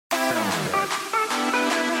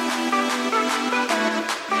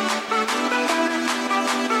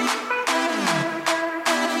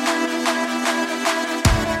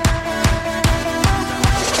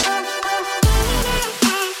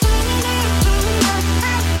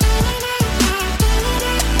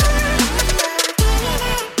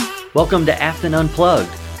Welcome to Affton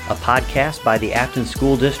Unplugged, a podcast by the Affton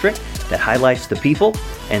School District that highlights the people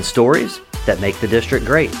and stories that make the district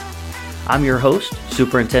great. I'm your host,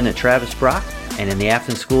 Superintendent Travis Brock, and in the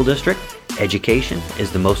Affton School District, education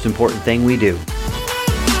is the most important thing we do.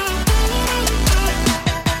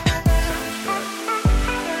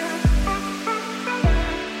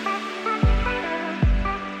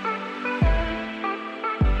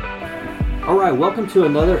 All right, welcome to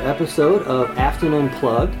another episode of Affton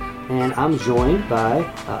Unplugged, and I'm joined by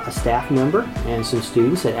a staff member and some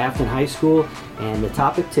students at Affton High School, and the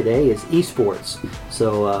topic today is eSports.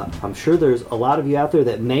 So I'm sure there's a lot of you out there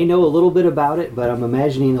that may know a little bit about it, but I'm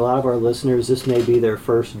imagining a lot of our listeners, this may be their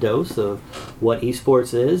first dose of what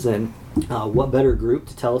eSports is, and what better group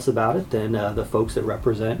to tell us about it than the folks that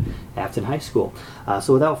represent Affton High School.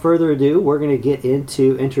 So without further ado, we're going to get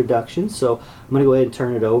into introductions. So I'm going to go ahead and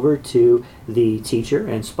turn it over to the teacher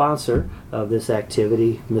and sponsor of this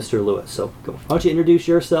activity, Mr. Lewis. So why don't you introduce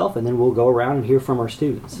yourself, and then we'll go around and hear from our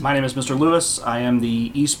students. My name is Mr. Lewis. I am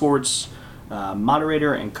the eSports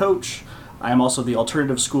moderator and coach. I am also the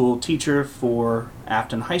alternative school teacher for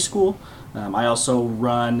Affton High School. I also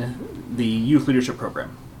run the youth leadership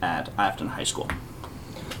program at Affton High School.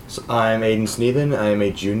 So I'm Aiden Sneven. I am a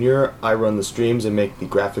junior. I run the streams and make the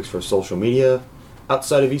graphics for social media.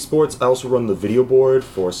 Outside of esports, I also run the video board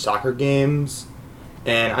for soccer games.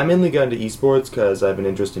 And I mainly got into esports because I have an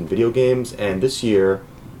interest in video games, and this year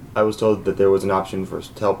I was told that there was an option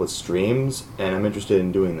to help with streams, and I'm interested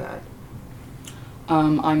in doing that.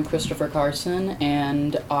 I'm Christopher Carson,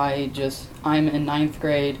 and I'm in 9th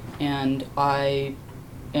grade, and I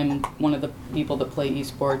am one of the people that play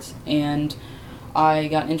esports, and I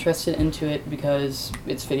got interested into it because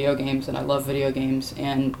it's video games, and I love video games,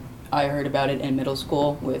 and I heard about it in middle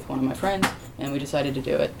school with one of my friends, and we decided to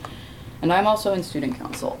do it. And I'm also in student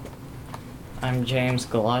council. I'm James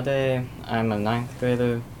Galade. I'm a 9th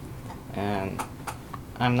grader, and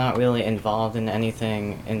I'm not really involved in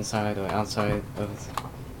anything inside or outside of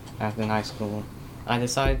Affton High School. I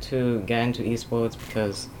decided to get into esports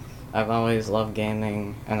because I've always loved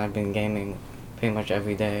gaming, and I've been gaming pretty much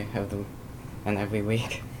every day and every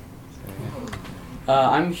week. So, yeah.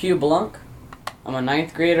 I'm Hugh Blunk. I'm a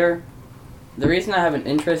 9th grader. The reason I have an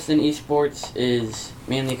interest in esports is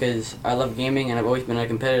mainly because I love gaming and I've always been a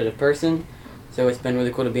competitive person, so it's been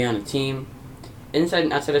really cool to be on a team. Inside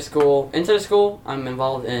and outside of school, I'm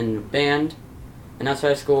involved in band, and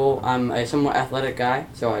outside of school, I'm a somewhat athletic guy,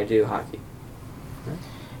 so I do hockey.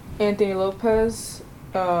 Anthony Lopez,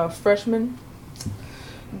 freshman.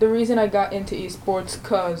 The reason I got into esports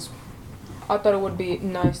because I thought it would be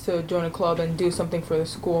nice to join a club and do something for the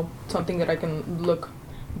school, something that I can look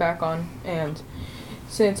back on. And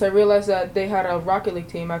since I realized that they had a Rocket League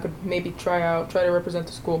team, I could maybe try to represent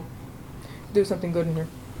the school, do something good in here.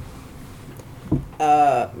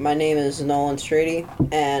 My name is Nolan Strady,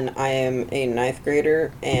 and I am a 9th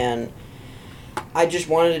grader, and I just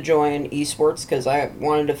wanted to join esports because I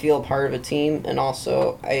wanted to feel a part of a team, and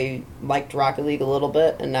also I liked Rocket League a little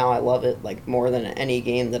bit, and now I love it like more than any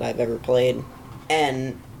game that I've ever played.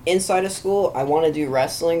 And inside of school, I want to do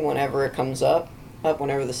wrestling whenever it comes up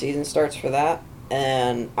whenever the season starts for that.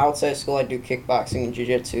 And outside of school, I do kickboxing and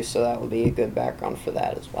jiu-jitsu, so that would be a good background for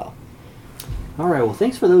that as well. All right, well,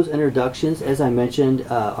 thanks for those introductions. As I mentioned,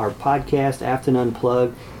 our podcast, Affton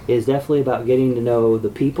Unplugged, is definitely about getting to know the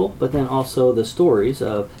people, but then also the stories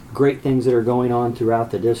of great things that are going on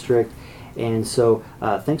throughout the district. And so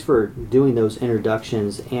thanks for doing those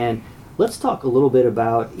introductions. And let's talk a little bit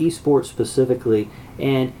about esports specifically.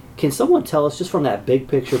 And can someone tell us, just from that big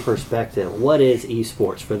picture perspective, what is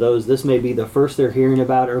esports? For those, this may be the first they're hearing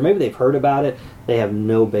about it, or maybe they've heard about it, they have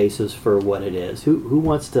no basis for what it is. Who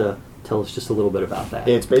wants to tell us just a little bit about that?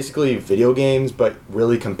 It's basically video games, but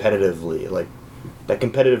really competitively, like that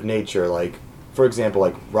competitive nature, like, for example,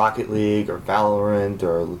 like Rocket League or Valorant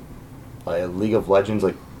or like League of Legends,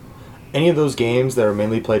 like any of those games that are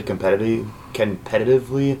mainly played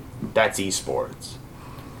competitively, that's esports.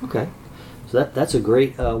 Okay. So that's a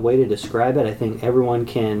great way to describe it. I think everyone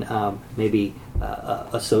can maybe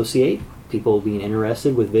associate people being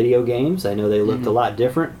interested with video games. I know they looked a lot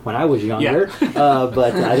different when I was younger,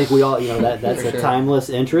 but I think we all, that's a timeless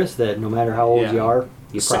interest that no matter how old you are,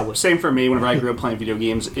 you probably... Same for me. Whenever I grew up playing video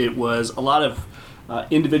games, it was a lot of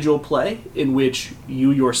individual play in which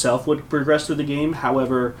you yourself would progress through the game.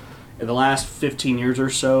 However, in the last 15 years or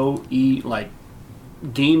so,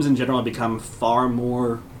 games in general have become far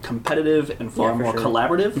more competitive and far more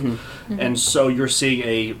collaborative. Mm-hmm. And so you're seeing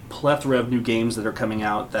a plethora of new games that are coming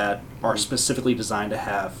out that are specifically designed to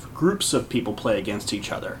have groups of people play against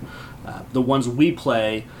each other. The ones we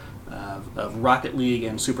play of Rocket League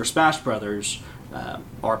and Super Smash Brothers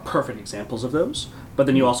are perfect examples of those. But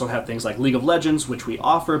then you also have things like League of Legends, which we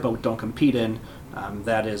offer but don't compete in.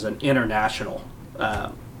 That is an international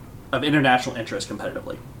of international interest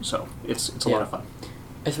competitively. So it's a lot of fun.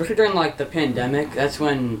 Especially during like the pandemic, that's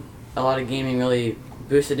when a lot of gaming really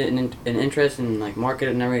boosted it in interest and like market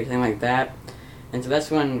and everything like that. And so that's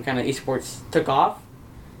when kind of esports took off.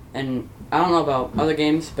 And I don't know about other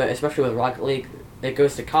games, but especially with Rocket League, it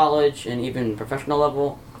goes to college and even professional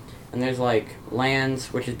level. And there's like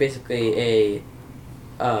LANs, which is basically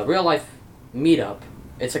a real life meetup.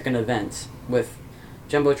 It's like an event with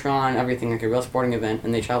Jumbotron, everything, like a real sporting event,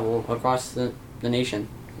 and they travel across the nation.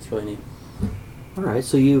 It's really neat. All right,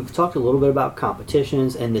 so you've talked a little bit about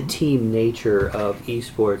competitions and the team nature of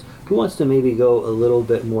esports. Who wants to maybe go a little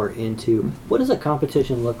bit more into what does a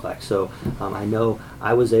competition look like? So I know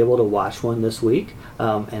I was able to watch one this week,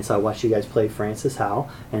 and so I watched you guys play Francis Howell,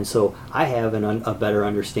 and so I have a better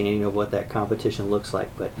understanding of what that competition looks like.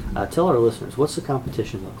 But tell our listeners, what's the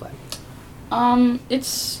competition look like?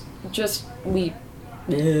 It's just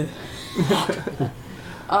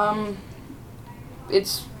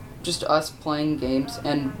it's just us playing games,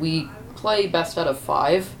 and we play best out of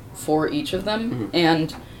 5 for each of them,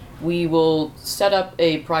 and we will set up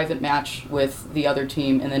a private match with the other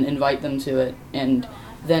team and then invite them to it, and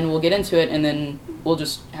then we'll get into it, and then we'll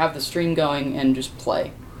just have the stream going and just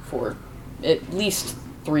play for at least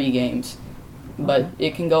 3 games, but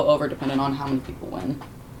it can go over depending on how many people win.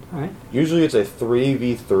 All right. Usually it's a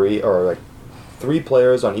 3v3, or like 3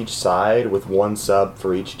 players on each side with 1 sub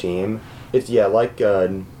for each team. It's,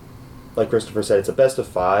 like Christopher said, it's a best of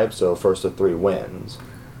 5, so first of 3 wins.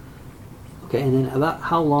 Okay, and then about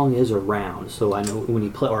how long is a round? So I know when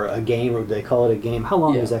you play, or a game, or they call it a game, how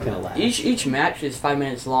long is that going to last? Each match is 5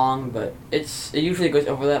 minutes long, but it usually goes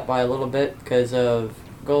over that by a little bit because of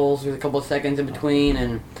goals with a couple of seconds in between,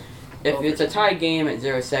 and if it's a tie game at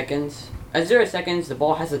 0 seconds, the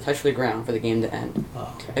ball has to touch the ground for the game to end.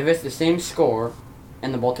 Oh, okay. If it's the same score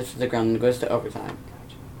and the ball touches the ground, then it goes to overtime.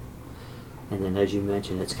 And then, as you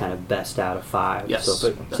mentioned, it's kind of best out of 5. Yes, So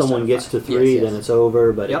if best someone out of gets 5. to 3, Yes. then it's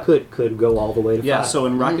over. But Yep. it could go all the way to 5. Yeah, so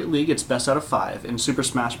in Rocket League, it's best out of 5. In Super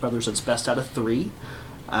Smash Brothers, it's best out of 3.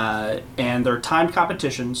 And they're timed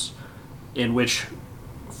competitions in which,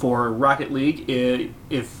 for Rocket League,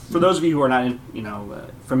 if for those of you who are not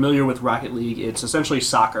familiar with Rocket League, it's essentially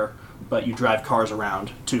soccer, but you drive cars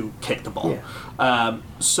around to kick the ball. Yeah.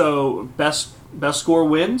 So best score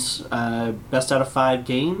wins. Best out of 5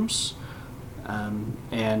 games.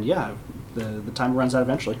 And yeah, the timer runs out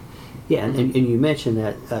eventually. Yeah, and you mentioned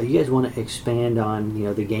that you guys want to expand on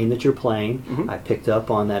the game that you're playing. I picked up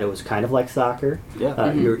on that it was kind of like soccer.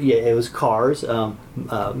 Yeah. It was cars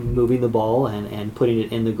moving the ball and putting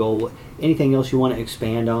it in the goal. Anything else you want to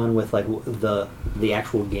expand on with like the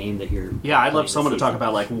actual game that you're? Yeah, I'd love playing someone to this talk season?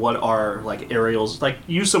 about like what are like aerials. Like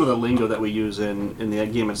use some of the lingo that we use in the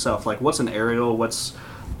game itself. Like what's an aerial? What's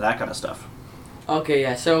that kind of stuff? Okay,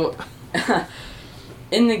 yeah, so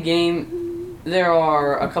in the game, there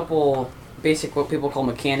are a couple basic what people call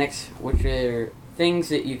mechanics, which are things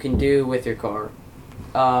that you can do with your car.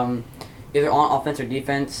 Either on offense or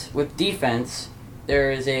defense. With defense,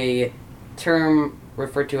 there is a term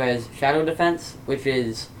referred to as shadow defense, which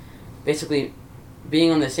is basically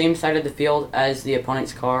being on the same side of the field as the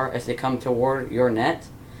opponent's car as they come toward your net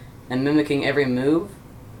and mimicking every move.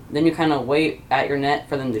 Then you kind of wait at your net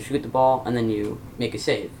for them to shoot the ball, and then you make a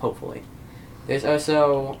save, hopefully. There's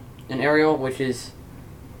also an aerial, which is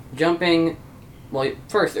jumping. Well,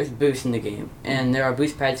 first, there's boosts in the game, and there are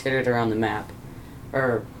boost pads scattered around the map,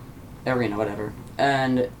 or arena, whatever.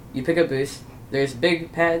 And you pick a boost. There's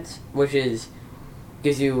big pads, which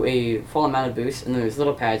gives you a full amount of boost, and there's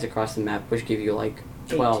little pads across the map, which give you like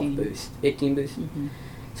 18 boosts,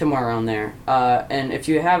 somewhere around there. And if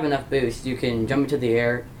you have enough boost, you can jump into the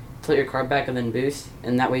air, tilt your car back, and then boost,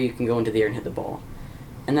 and that way you can go into the air and hit the ball.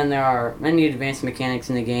 And then there are many advanced mechanics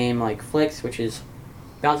in the game, like flicks, which is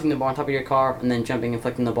bouncing the ball on top of your car and then jumping and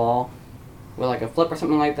flicking the ball with like a flip or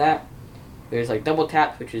something like that. There's like double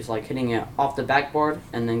tap, which is like hitting it off the backboard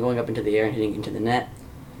and then going up into the air and hitting into the net.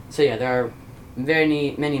 So yeah, there are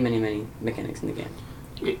many mechanics in the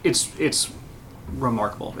game. It's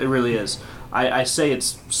remarkable. It really is. I say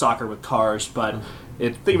it's soccer with cars, but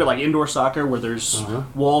think of it like indoor soccer where there's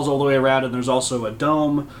walls all the way around and there's also a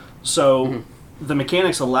dome. So the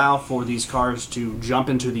mechanics allow for these cars to jump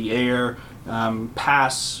into the air,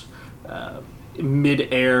 pass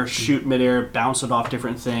mid-air, shoot mid-air, bounce it off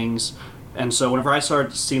different things. And so whenever I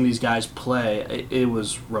started seeing these guys play, it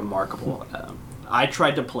was remarkable. I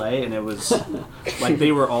tried to play, and it was like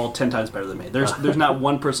they were all 10 times better than me. There's not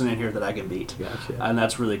one person in here that I can beat, Gotcha. and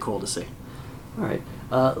that's really cool to see. All right.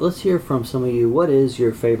 Let's hear from some of you. What is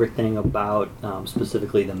your favorite thing about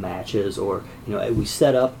specifically the matches, or we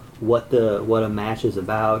set up what a match is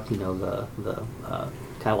about. The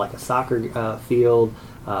kind of like a soccer field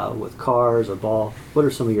with cars, a ball. What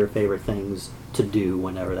are some of your favorite things to do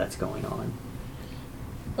whenever that's going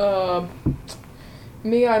on?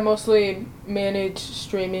 Me, I mostly manage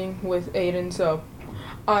streaming with Aiden, so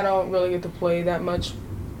I don't really get to play that much.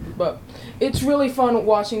 But it's really fun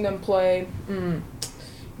watching them play.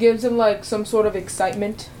 Gives them like some sort of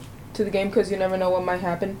excitement to the game because you never know what might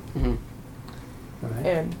happen. Mm-hmm. All right.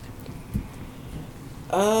 And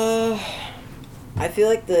I feel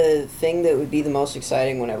like the thing that would be the most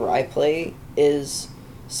exciting whenever I play is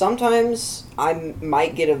sometimes I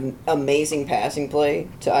might get an amazing passing play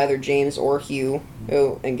to either James or Hugh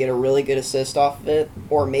and get a really good assist off of it,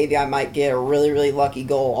 or maybe I might get a really, really lucky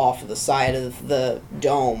goal off of the side of the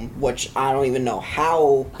dome, which I don't even know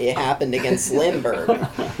how it happened against Lindbergh.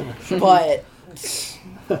 But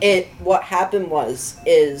what happened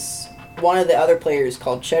is one of the other players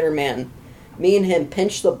called Cheddarman, me and him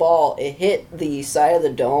pinched the ball, it hit the side of the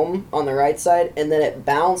dome on the right side, and then it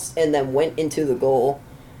bounced and then went into the goal.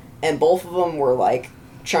 And both of them were like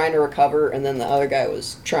trying to recover, and then the other guy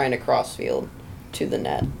was trying to cross field to the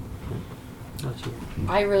net.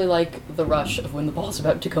 I really like the rush of when the ball's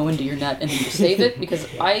about to go into your net and then you save it, because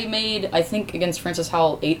I made, I think, against Francis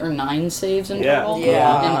Howell 8 or 9 saves in total.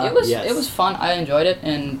 Yeah. And Yes. it was fun. I enjoyed it,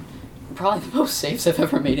 and probably the most saves I've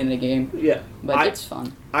ever made in a game. Yeah, But it's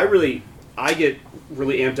fun. I get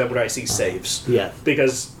really amped up when I see saves. Yes.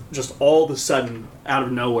 Because just all of a sudden, out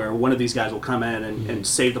of nowhere, one of these guys will come in and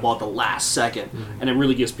save the ball at the last second, and it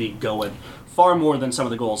really gets me going. Far more than some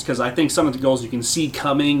of the goals, because I think some of the goals you can see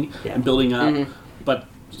coming and building up, but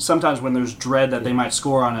sometimes when there's dread that they might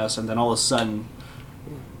score on us, and then all of a sudden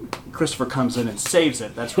Christopher comes in and saves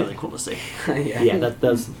it, that's really cool to see. Yeah,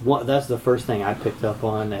 that's the first thing I picked up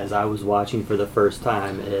on as I was watching for the first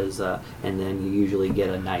time is, and then you usually get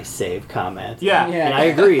a nice save comment. Yeah. And I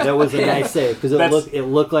agree, that was a nice save because it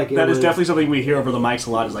looked like that is definitely something we hear over the mics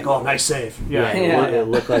a lot. Is like, oh, nice save. It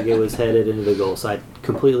looked like it was headed into the goal. So I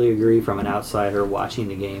completely agree. From an outsider watching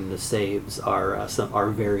the game, the saves are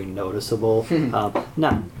very noticeable.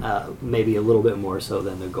 Not maybe a little bit more so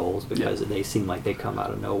than the goals because they seem like they come out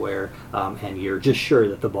of nowhere. And you're just sure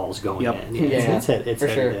that the ball's going in. It's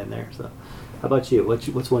headed in there. So, how about you?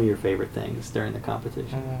 What's one of your favorite things during the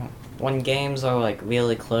competition? When games are like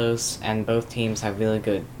really close and both teams have really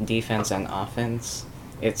good defense and offense,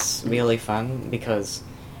 it's really fun because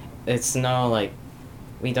it's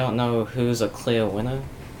we don't know who's a clear winner,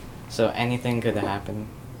 so anything could happen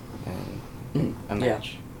in a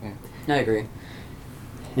match. Yeah. I agree.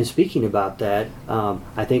 And speaking about that,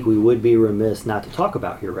 I think we would be remiss not to talk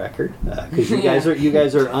about your record because you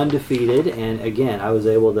guys are undefeated. And again, I was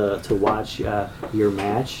able to watch your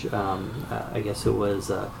match. I guess it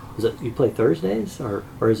was it you play Thursdays or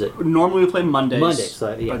is it normally we play Mondays? Mondays.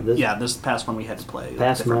 So, this past one we had to play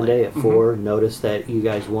past Monday at 4. Noticed that you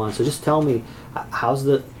guys won. So just tell me, how's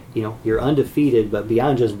you're undefeated, but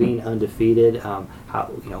beyond just being undefeated, how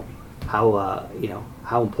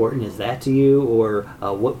important is that to you, or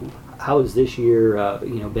how has this year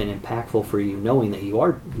been impactful for you, knowing that you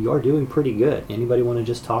are doing pretty good? Anybody want to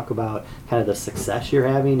just talk about kind of the success you're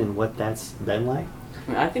having and what that's been like?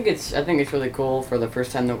 I think it's really cool for the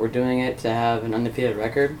first time that we're doing it to have an undefeated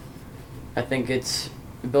record. I think it's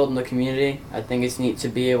building the community. I think it's neat to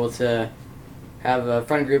be able to have a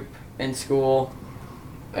friend group in school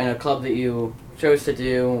and a club that you chose to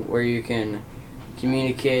do where you can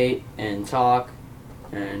communicate and talk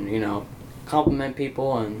and compliment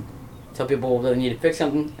people and tell people that they need to fix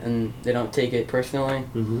something and they don't take it personally.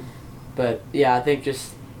 But yeah, I think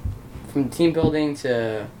just from team building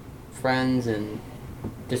to friends and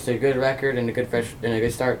just a good record and a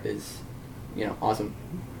good start is awesome.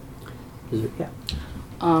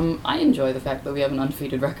 I enjoy the fact that we have an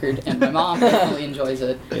undefeated record, and my mom definitely enjoys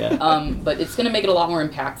it. But it's going to make it a lot more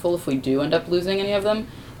impactful if we do end up losing any of them.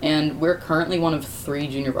 And we're currently one of 3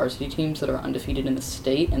 junior varsity teams that are undefeated in the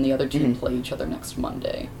state, and the other 2 play each other next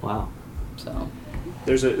Monday. Wow. So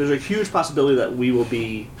there's a huge possibility that we will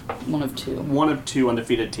be one of 2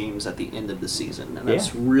 undefeated teams at the end of the season, and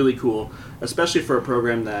that's really cool, especially for a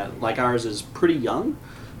program that, like ours, is pretty young.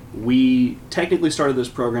 We technically started this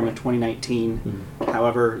program in 2019.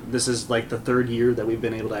 However, this is like the 3rd year that we've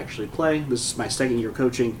been able to actually play. This is my 2nd year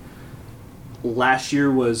coaching. last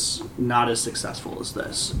year was not as successful as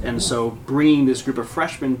this. And so bringing this group of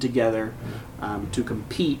freshmen together to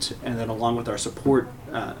compete, and then along with our support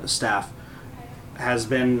staff, has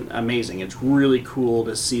been amazing. It's really cool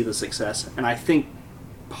to see the success. And I think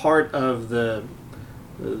part of the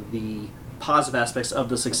positive aspects of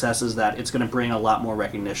the success is that it's going to bring a lot more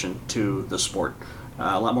recognition to the sport,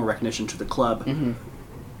 a lot more recognition to the club.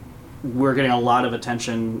 We're getting a lot of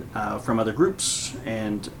attention from other groups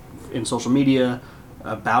and in social media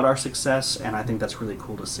about our success, and I think that's really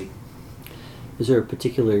cool to see. Is there a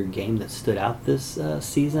particular game that stood out this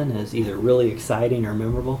season as either really exciting or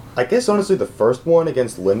memorable? I guess honestly the first one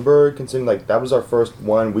against Lindbergh, considering like that was our first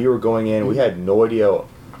one, we were going in, we had no idea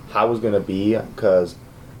how it was going to be, because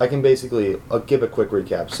I'll give a quick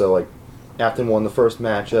recap. So like Affton won the first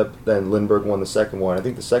matchup, then Lindbergh won the second one. I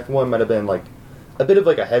think the second one might have been like a bit of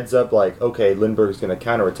like a heads up, like, okay, Lindbergh's going to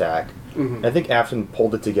counterattack. And I think Affton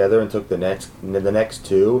pulled it together and took the next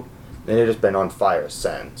two, and it's just been on fire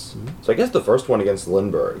since. So I guess the first one against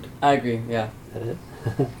Lindbergh. I agree, yeah. Is that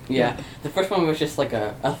it? Yeah, the first one was just like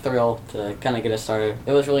a thrill to kind of get us started.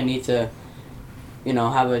 It was really neat to,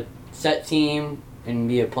 have a set team and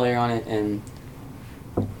be a player on it and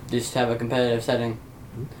just have a competitive setting.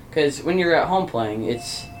 Because when you're at home playing,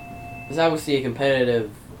 it's obviously a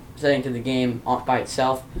competitive setting to the game by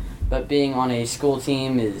itself, but being on a school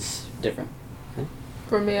team is different.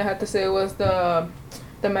 For me, I had to say it was the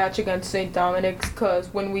match against St. Dominic's,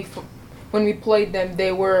 because when we played them,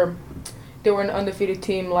 they were an undefeated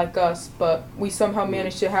team like us, but we somehow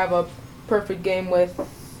managed to have a perfect game with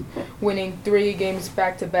winning 3 games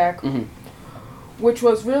back to back, which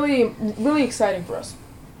was really, really exciting for us.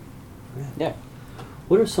 Yeah.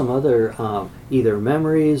 What are some other either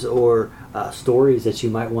memories or stories that you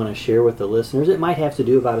might want to share with the listeners? It might have to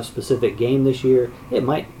do about a specific game this year. It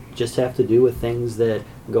might just have to do with things that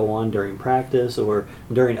go on during practice or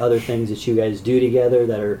during other things that you guys do together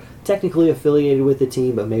that are technically affiliated with the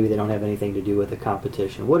team, but maybe they don't have anything to do with the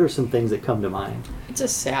competition. What are some things that come to mind? It's a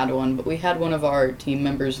sad one, but we had one of our team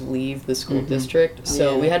members leave the school district,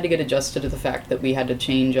 so we had to get adjusted to the fact that we had to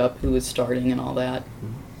change up who was starting and all that.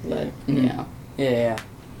 But, Yeah.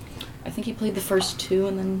 I think he played the first 2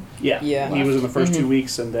 and then... Yeah. He was in the first 2 Mhm.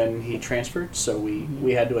 weeks, and then he transferred, so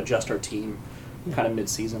we had to adjust our team kind of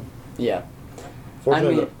mid-season. Yeah.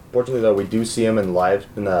 Fortunately, though, we do see him in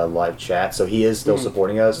the live chat, so he is still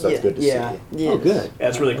supporting us. So that's good to see. Yeah. Oh, good.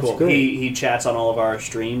 That's really That's cool. great. He chats on all of our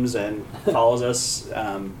streams and follows us.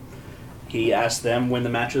 He asks them when the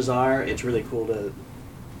matches are. It's really cool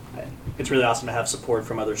it's really awesome to have support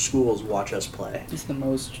from other schools watch us play. He's the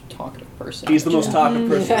most talkative person. He's the most talkative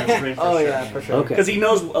person on the stream for sure. Yeah, for sure. Okay. Because he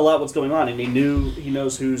knows a lot what's going on, and he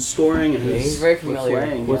knows who's scoring and who's He's very familiar.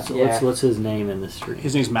 playing. What's his name in the stream?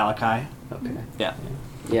 His name's Malachi. Okay. Yeah.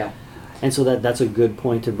 Yeah. And so that's a good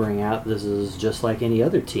point to bring out. This is just like any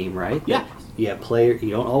other team, right? Yeah. You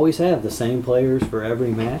don't always have the same players for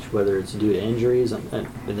every match, whether it's due to injuries. And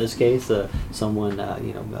in this case, someone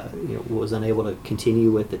was unable to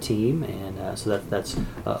continue with the team, and so that's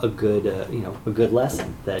a good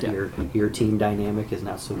lesson that your team dynamic is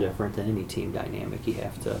not so different than any team dynamic. You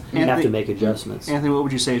have to make adjustments. Anthony, what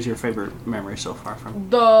would you say is your favorite memory so far from?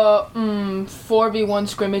 The 4v1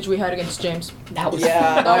 scrimmage we had against James. That was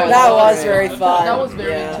Yeah, fun. that was very fun. That was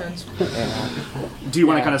very Yeah. intense. Do you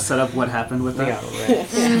want to kind of set up what happened with that?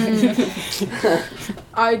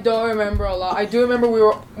 I don't remember a lot. I do remember we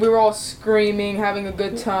were all screaming, having a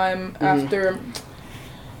good time after.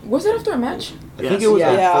 Was it after a match? I think it was.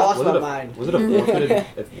 Yeah, I lost was my it a- mind. Was it a forfeited?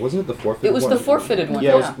 Wasn't it the forfeited? It was one? the forfeited one.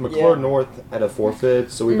 Yeah, it was Yeah. McClure Yeah. North had a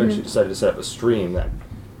forfeit, so we eventually decided to set up a stream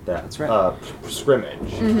That's right.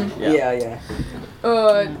 scrimmage. Yeah.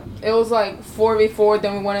 It was like 4v4.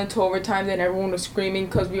 Then we went into overtime. Then everyone was screaming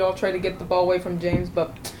because we all tried to get the ball away from James.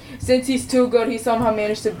 But since he's too good, he somehow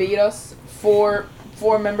managed to beat us. Four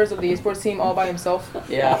members of the eSports team all by himself.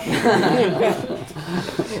 Yeah.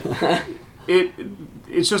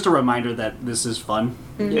 It's just a reminder that this is fun.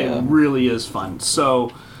 Yeah. It really is fun.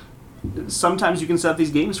 So sometimes you can set up these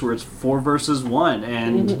games where it's 4 versus 1,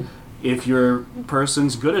 and if your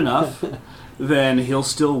person's good enough, then he'll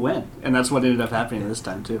still win. And that's what ended up happening this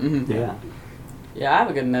time too. Yeah. Yeah, I have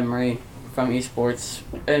a good memory from esports,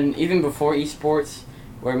 and even before esports,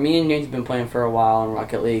 where me and James have been playing for a while in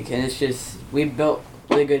Rocket League, and it's just, we built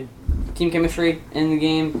really good team chemistry in the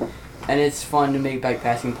game, and it's fun to make back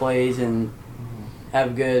passing plays and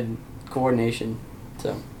have good coordination.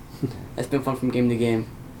 So it's been fun from game to game.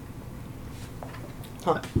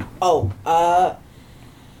 I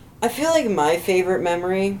feel like my favorite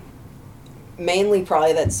memory, mainly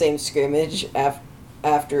probably that same scrimmage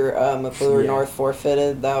after McClure Yeah. North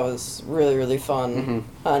forfeited. That was really, really fun,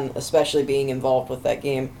 and especially being involved with that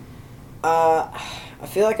game. I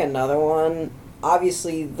feel like another one,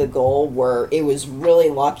 obviously the goal where it was really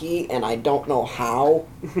lucky, and I don't know how,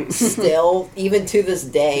 still, even to this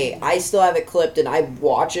day, I still have it clipped, and I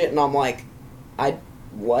watch it, and I'm like,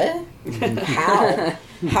 what? How?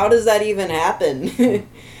 How does that even happen?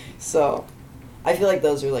 So, I feel like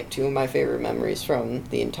those are like two of my favorite memories from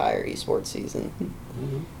the entire esports season.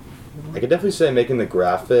 I could definitely say making the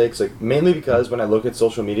graphics, like, mainly because when I look at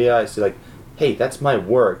social media, I see, like, hey, that's my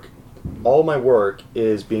work. All my work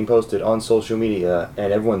is being posted on social media,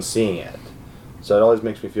 and everyone's seeing it. So it always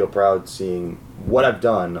makes me feel proud seeing what I've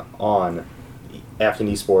done on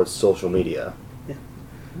Affton eSports social media. Yeah.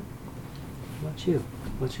 What about you?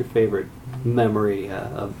 What's your favorite memory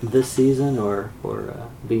of this season or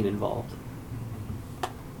being involved?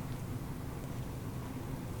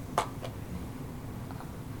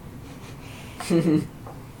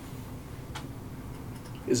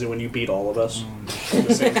 Is it when you beat all of us? You're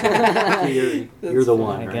the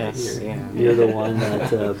one, I right? guess, You're, yeah. you're the one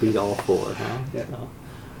that beat all four, huh? Yeah. So,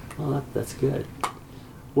 well, that's good.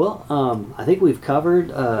 Well, I think we've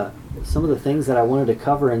covered some of the things that I wanted to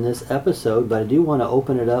cover in this episode, but I do want to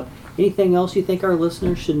open it up. Anything else you think our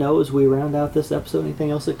listeners should know as we round out this episode? Anything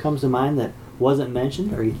else that comes to mind that wasn't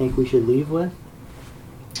mentioned or you think we should leave with?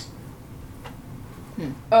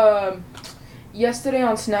 Yesterday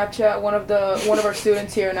on Snapchat, one of our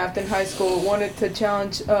students here in Affton High School wanted to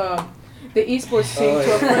challenge the esports team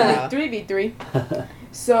to a friendly 3v3.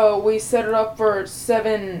 So we set it up for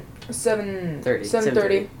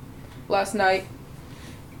 7:30 last night,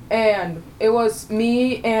 and it was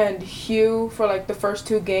me and Hugh for like the first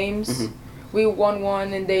two games. Mhm. We won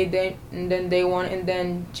one, and then they won, and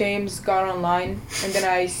then James got online, and then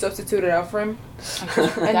I substituted out for him.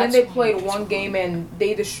 And then they played one game and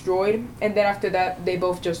they destroyed, and then after that they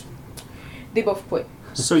both quit.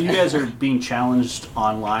 So you guys are being challenged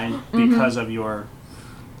online because of your...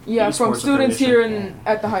 Yeah, from esports students affiliation. here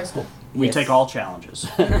at the high school. We Yes. take all challenges.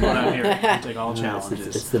 What I'm hearing. We take all challenges.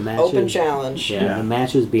 It's the matches. Open challenge. Yeah, the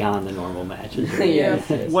matches beyond the normal matches. right? Yeah.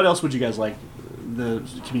 What else would you guys like the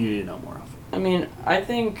community to know more of? I mean, I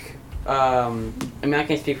think, I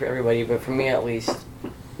can't speak for everybody, but for me at least,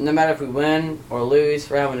 no matter if we win or lose,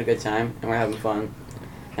 we're having a good time and we're having fun.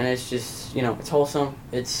 And it's just, it's wholesome.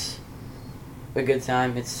 It's a good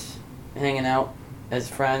time. It's hanging out as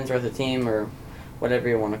friends or as a team or whatever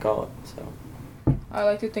you want to call it. So. I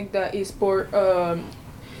like to think that the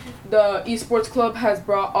esports club has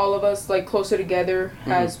brought all of us like closer together,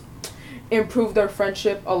 has improved our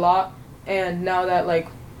friendship a lot, and now that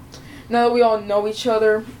we all know each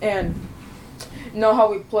other and know how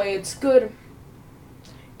we play, it's good.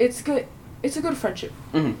 It's good. It's a good friendship.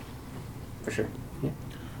 For sure.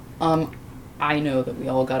 I know that we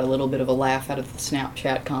all got a little bit of a laugh out of the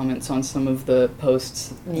Snapchat comments on some of the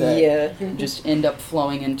posts that just end up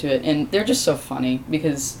flowing into it. And they're just so funny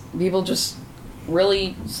because people just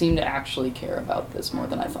really seem to actually care about this more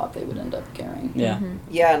than I thought they would end up caring. Yeah.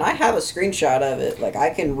 Yeah, and I have a screenshot of it. Like,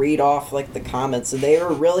 I can read off, like, the comments, and they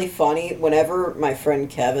were really funny. Whenever my friend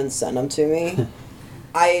Kevin sent them to me,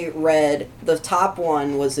 I read, the top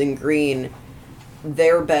one was in green,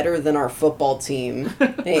 "They're better than our football team."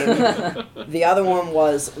 And the other one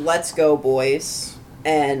was, "Let's go, boys."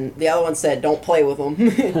 And the other one said, "Don't play with them."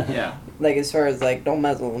 Yeah. Like, as far as, like, don't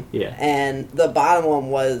mess with them. Yeah. And the bottom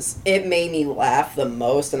one was, it made me laugh the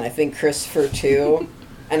most, and I think Christopher too.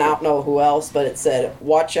 And I don't know who else, but it said,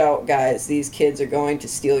 "Watch out, guys. These kids are going to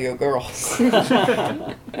steal your girls."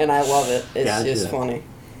 And I love it. It's just funny.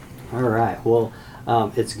 All right. Well,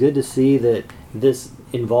 it's good to see that this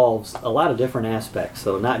involves a lot of different aspects.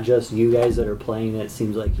 So not just you guys that are playing it. It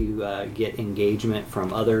seems like you get engagement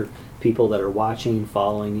from other people that are watching,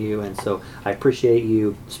 following you. And so I appreciate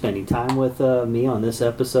you spending time with me on this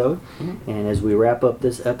episode. And as we wrap up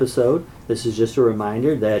this episode, this is just a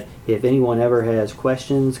reminder that if anyone ever has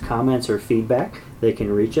questions, comments, or feedback, they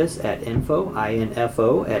can reach us at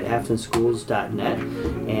info@aftonschools.net.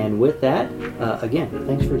 And with that, again,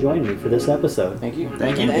 thanks for joining me for this episode. Thank you.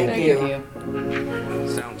 Thank you. Thank you.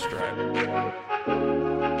 Soundstripe.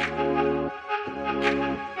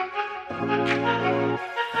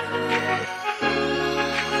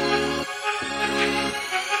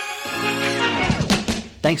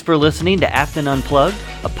 Thanks for listening to Affton Unplugged,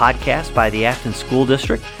 a podcast by the Affton School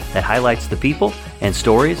District that highlights the people and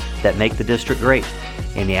stories that make the district great.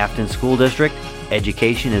 In the Affton School District,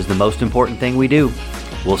 education is the most important thing we do.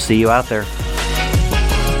 We'll see you out there.